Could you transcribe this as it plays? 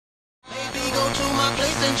to my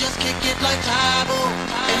place and just kick it like taboo,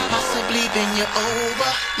 and possibly bend you over.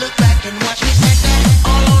 Look back and watch me stack that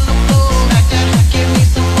all on the floor like that. Give me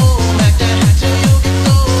some more like that till you get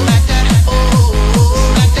so like that. Oh,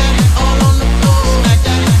 like that, all on the floor like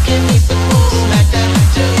that. Give me some more like that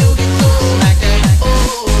till you get so like that. Oh.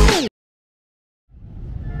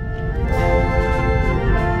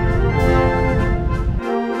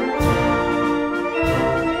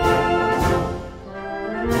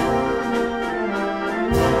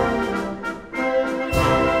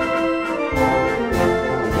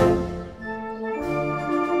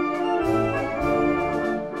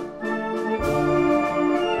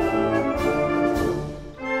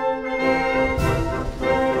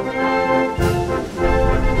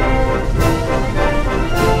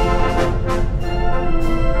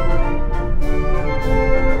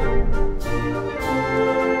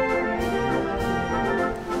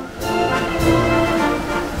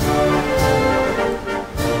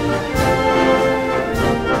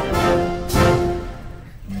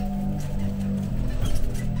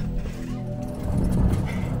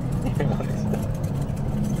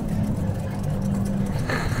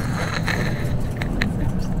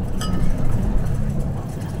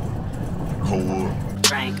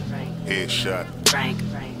 Headshot.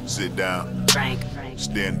 Sit down.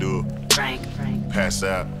 Stand up. Pass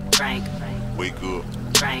out. Wake up.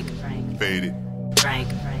 Fade it.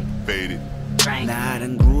 Fade it. Nah, I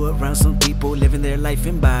done grew around some people living their life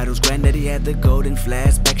in bottles. Granddaddy had the golden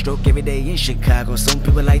flash, backstroke every day in Chicago. Some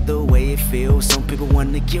people like the way it feels, some people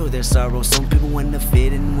want to kill their sorrow. Some people want to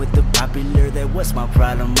fit in with the popular, that was my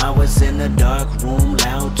problem. I was in a dark room,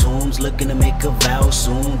 loud tunes, looking to make a vow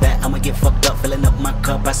soon that I'ma get fucked up, filling up my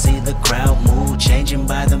cup. I see the crowd mood changing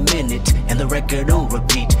by the minute, and the record on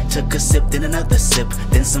repeat. Took a sip, then another sip,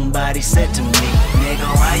 then somebody said to me, nigga,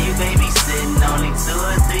 why you babysitting? Only 2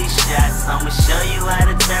 or 3 shots, I'ma show you how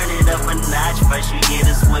to turn it up a notch. First you get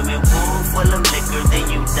a swimming pool full of liquor,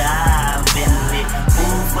 then you dive in it.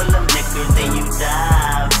 Pool full of liquor, then you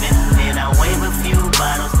dive in it. I wave a few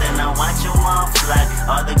bottles, then I watch them all fly.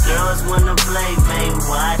 All the girls wanna play, they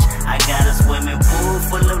watch. I got a swimming pool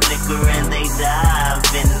full of liquor and they dive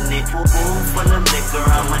in it. Pool full of liquor,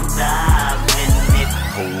 I'ma dive in it.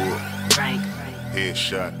 Hold up.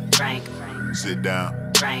 Headshot. Sit down.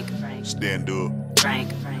 Stand up.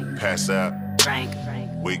 Pass out.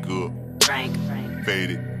 Wake up.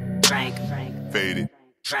 Fade it. Fade it.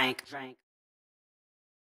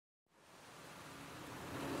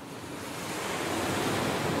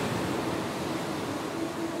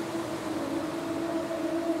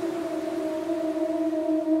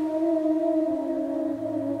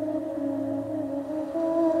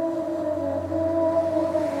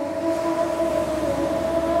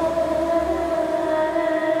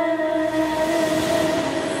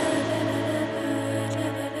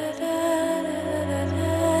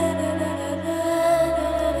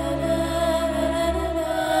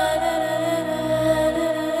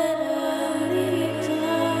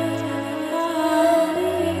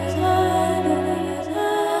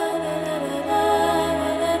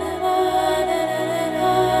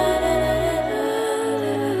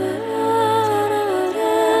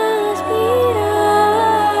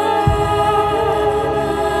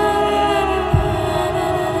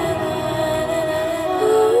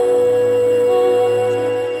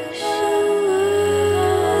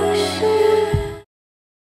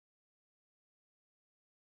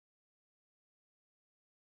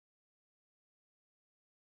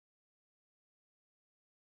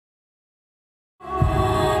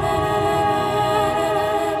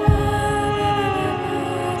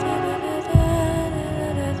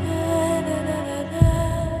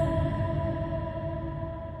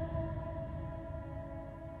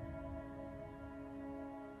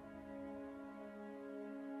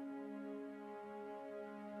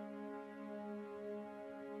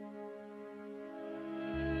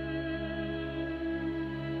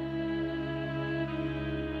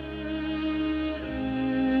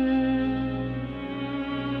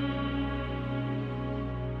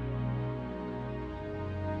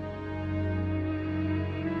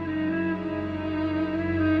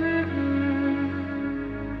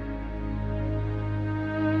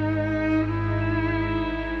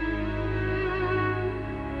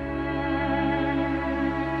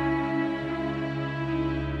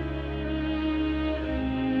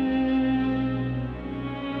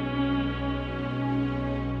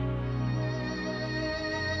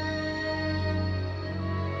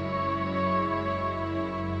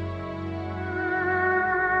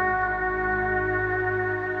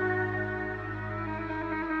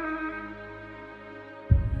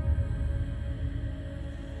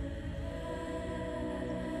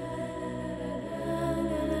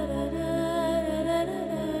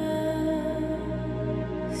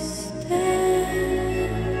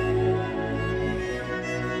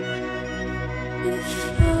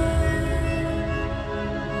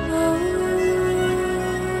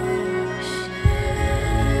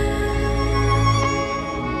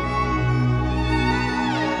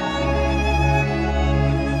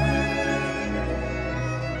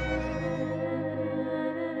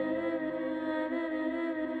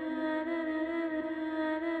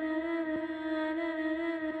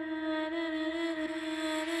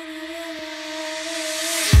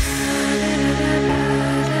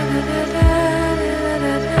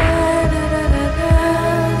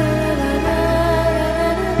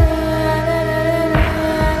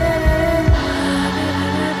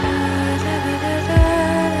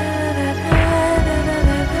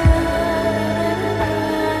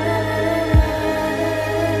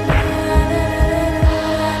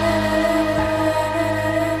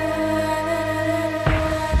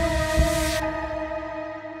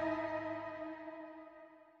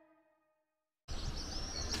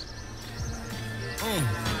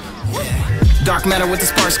 Dark matter with the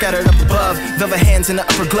sparks scattered up above. Velvet hands in the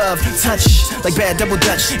upper glove. Touch like bad double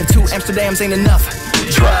dutch. And 2 Amsterdams ain't enough.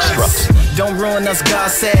 Drugs don't ruin us,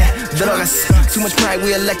 God said. Drogas, too much pride,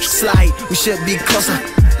 we electric slide. We should be closer,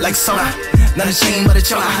 like sauna. Not a chain, but a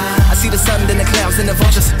chola. I see the sun, then the clouds, then the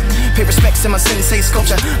vultures. Pay respects in my sensei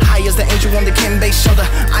sculpture. High as the angel on the Ken-Bay shoulder.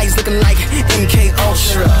 Eyes looking like MK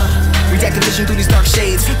Ultra. Redacted vision through these dark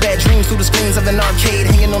shades. Bad dreams through the screens of an arcade.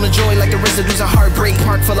 Hanging on the joy like the residues of heartbreak.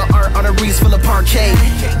 Park full of art, arteries full of parquet.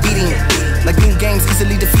 Beating like new games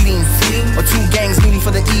easily defeating. Or 2 gangs meeting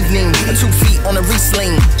for the evening. 2 feet on a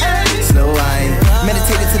re-sling. Slow wine,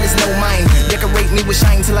 meditated till there's no mind. Decorate me with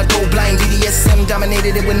shine till I go blind. BDSM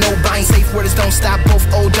dominated it with no bind. Safe words don't stop, both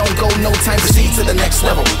old don't go. No time, proceed to the next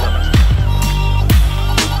level.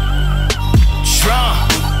 Strong.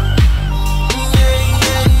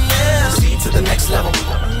 Proceed to the next level.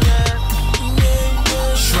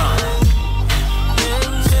 Strong.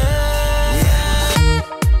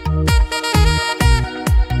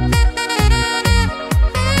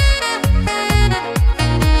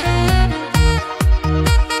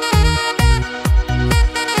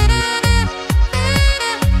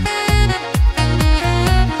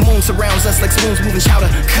 Surrounds us like spoons moving chowder.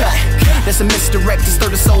 Cut. That's a misdirect to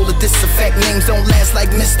stir the soul of this effect. Names don't last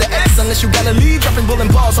like Mr. X unless you gotta leave dropping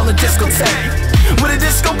bowling balls on the discotheque. With a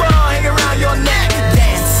disco ball hang around your neck.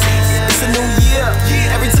 Dance. It's a new year.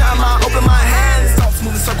 Every time I open my hands, thoughts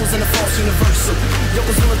moving circles in the false universal.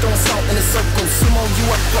 Yokozuna throwing salt in a circle. Sumo you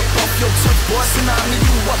up off your turf, boy. Tsunami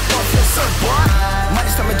you up off your surf, boy. Might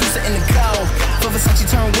just turn Medusa in the gold. For Versace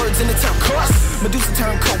turn words into turquoise. Medusa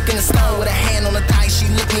turn coke in a stone with a hand on the thigh. She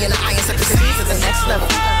looked me in the eye and said, proceed to the next level.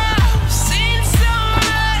 Seen so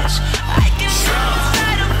much, I can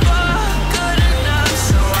fight for good enough,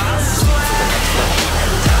 so I'll swear.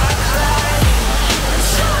 Dark light,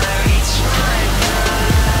 until I reach my prime.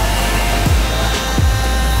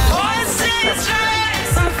 Voices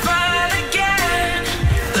rise, I fall again.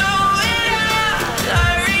 Through it all,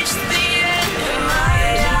 I reach the end. In my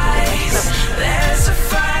eyes, there's a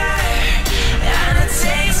fire, and it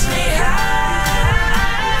takes me high.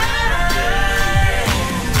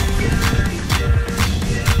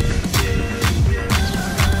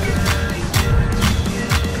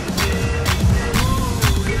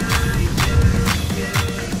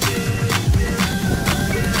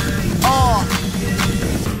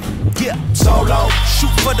 Solo, shoot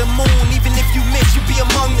for the moon, even if you miss, you be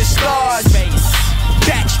among the stars.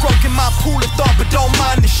 Backstroking my pool of thought, but don't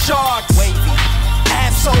mind the sharks. Wavy,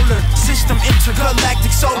 ab solar, system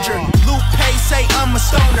intergalactic soldier. Lupe say I'm a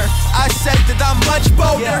stoner, I say that I'm much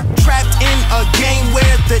bolder. Trapped in a game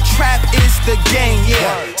where the trap is the game,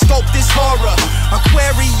 yeah. Scope this horror,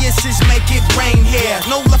 Aquariuses make it rain here.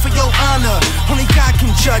 No love for your honor, only God can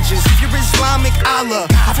judge us. If you're Islamic, Allah,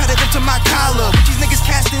 I've had it up to my collar. These niggas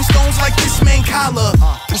casting stones like this man collar.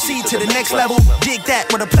 Proceed to the next level, dig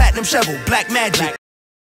that with a platinum shovel. Black magic.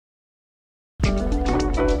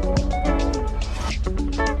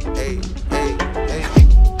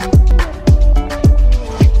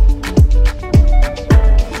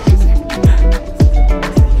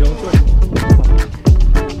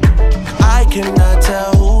 I cannot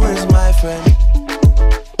tell who is my friend.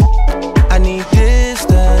 I need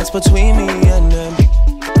distance between me and them.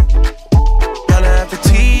 Gonna have to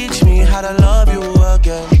teach me how to love you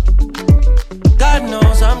again. God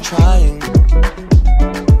knows I'm trying.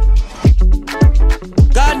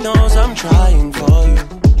 God knows I'm trying for you.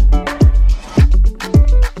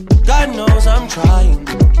 God knows I'm trying.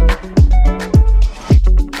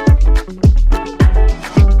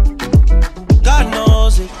 God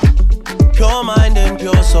knows it. Pure mind and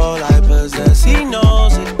pure soul I possess, he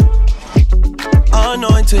knows it.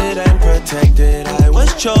 Anointed and protected, I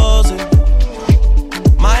was chosen.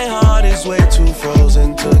 My heart is way too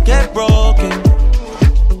frozen to get broken.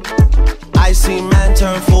 I seen man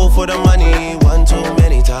turn fool for the money one too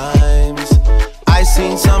many times. I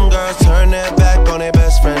seen some girls turn their back on their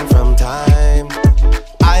best friend from time.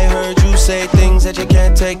 I heard you say things that you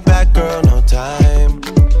can't take back, girl, no time.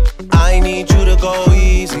 I need you to go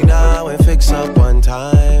easy now and fix up one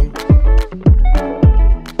time.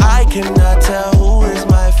 I cannot tell who is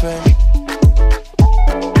my friend.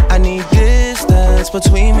 I need distance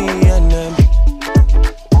between me and them.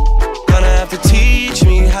 Gonna have to teach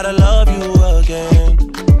me how to love you again.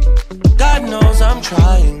 God knows I'm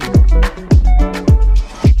trying.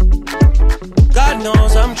 God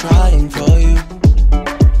knows I'm trying for you.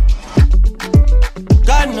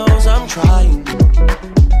 God knows I'm trying.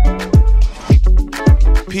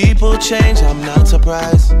 People change, I'm not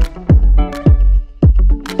surprised.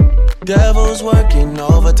 Devil's working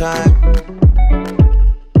overtime.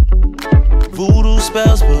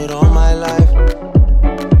 spells put on my life.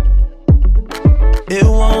 It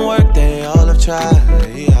won't work, they all have tried.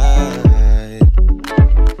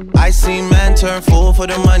 I seen men turn fool for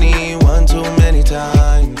the money one too many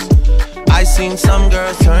times. I seen some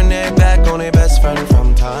girls turn their back on their best friend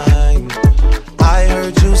from time. I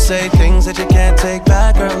heard you say things that you can't take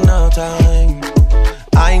back, girl, no time.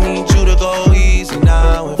 I need you to go easy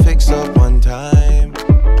now and fix up one time.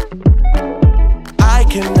 I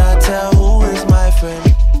cannot tell who is my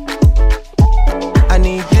friend. I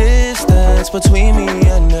need distance between me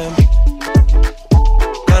and them.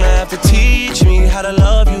 Gonna have to teach me how to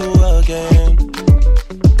love you again.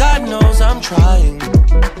 God knows I'm trying.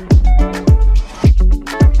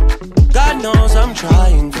 God knows I'm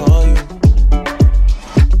trying for you.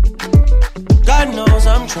 God knows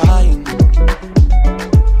I'm trying.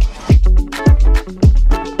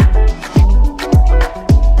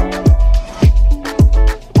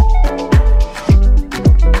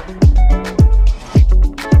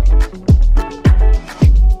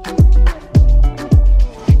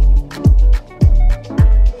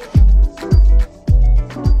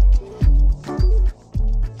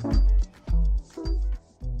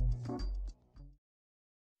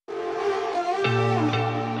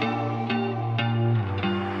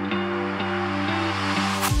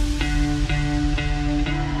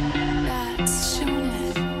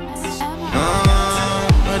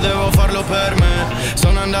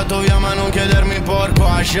 Via ma non chiedermi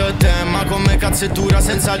porquage te. Ma come cazzettura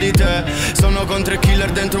senza di te. Sono con 3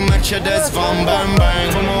 killer dentro un Mercedes Van bang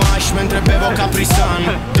bang. Fumo hash mentre bevo Capri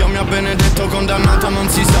Sun. Dio mi ha benedetto, condannato non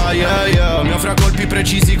si sa, yeah yeah. Mi offre colpi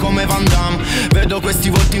precisi come Van Damme. Vedo questi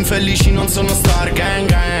volti infelici, non sono star gang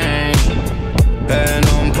gang. E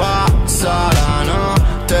non passa la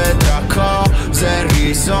notte tra cose e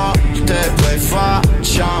risolte. Poi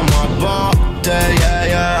facciamo a botte, yeah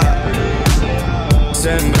yeah.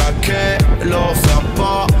 Sembra che lo fa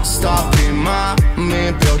apposta, prima mi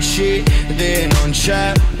uccidi, non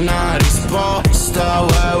c'è una risposta,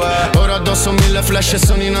 Ora addosso 1000 flash e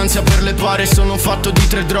sono in ansia per le pare. Sono fatto di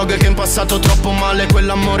 3 droghe che in passato troppo male.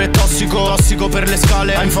 Quell'amore tossico, tossico per le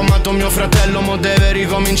scale. Ha infamato mio fratello, mo deve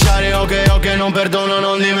ricominciare. Ok, non perdono,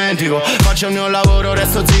 non dimentico. Faccio il mio lavoro,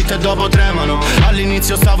 resto zitto e dopo tremano.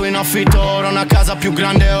 All'inizio stavo in affitto, ora una casa più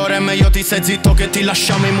grande. Ora è meglio ti stai zitto che ti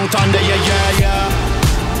lasciamo in mutande, yeah yeah yeah.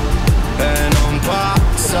 E non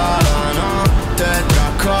passa la notte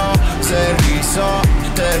tra cose e risolte.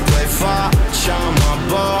 Poi facciamo a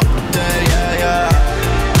botte, yeah yeah.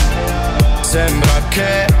 Sembra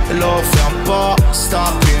che lo fa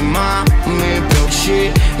apposta, prima mi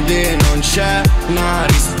uccidi, non c'è una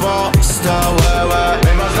risposta,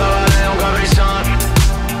 Mi bastava lei un Capri-Sun.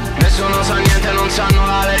 Nessuno sa niente, non sanno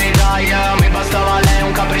la verità, yeah. Mi bastava lei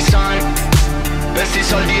un Capri-Sun. Per sti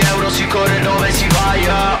soldi euro si corre dove si va,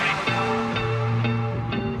 yeah.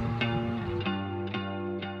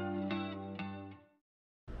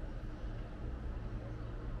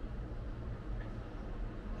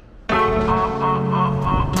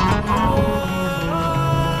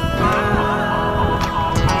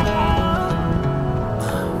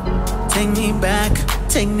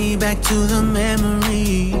 Take me back to the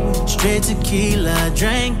memory. Straight tequila,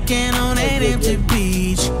 drinking on an empty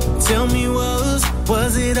beach. Tell me, was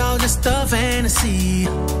it all just a fantasy?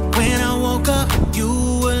 When I woke up,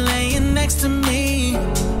 you were laying next to me.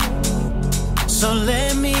 So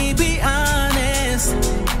let me be honest.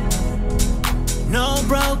 No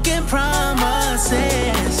broken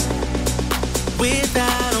promises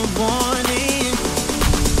without a warning.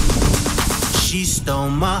 She stole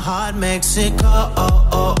my heart, Mexico,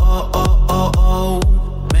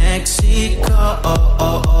 Mexico,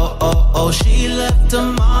 she left a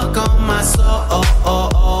mark on my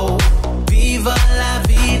soul. Viva la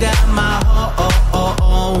vida, my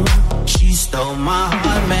home. She stole my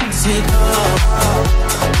heart, Mexico,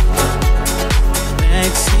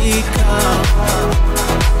 Mexico,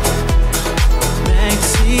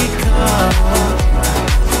 Mexico.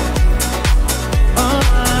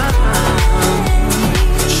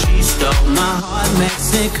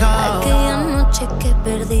 Aquella noche que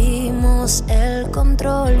perdimos el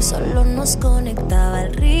control, solo nos conectaba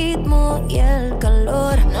el ritmo y el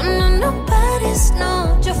calor. No pares,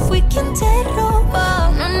 no, yo fui quien te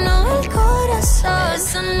robó. No, el corazón,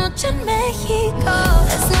 esa noche en México.